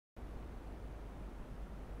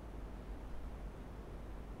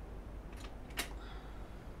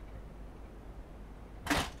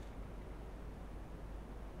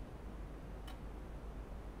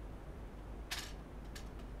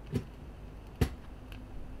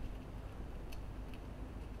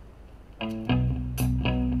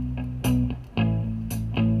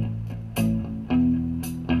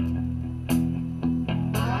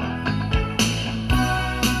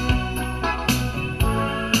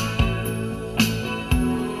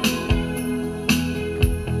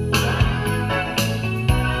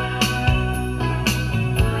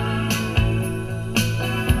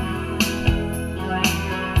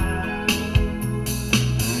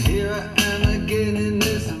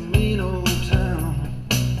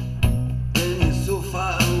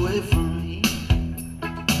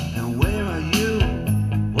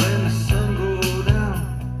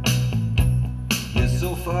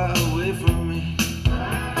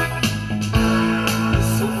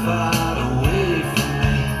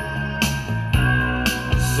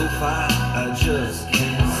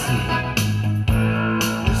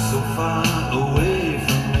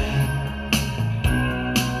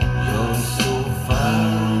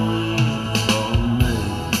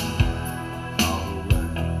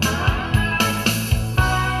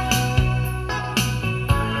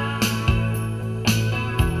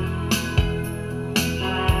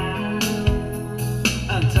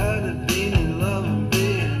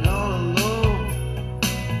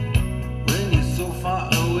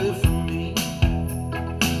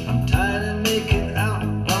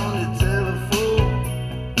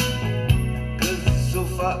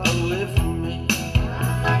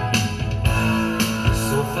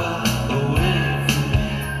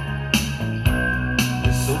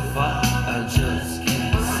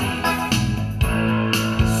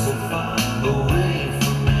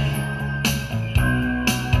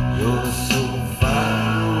You're so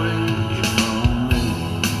far away from me.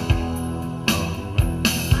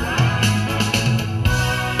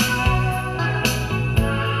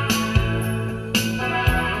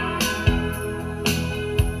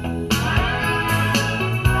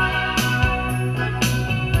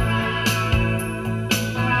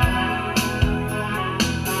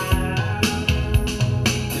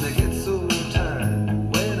 And I get so tired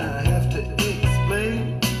when I have to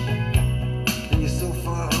explain, and you're so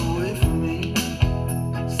far away from me.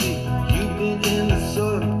 See, you've been in the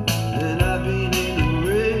sun and I've been in the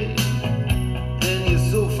rain, and you're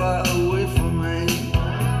so far away from me.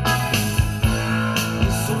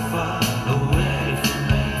 You're so far away from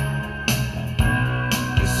me.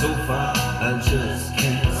 You're so far, I just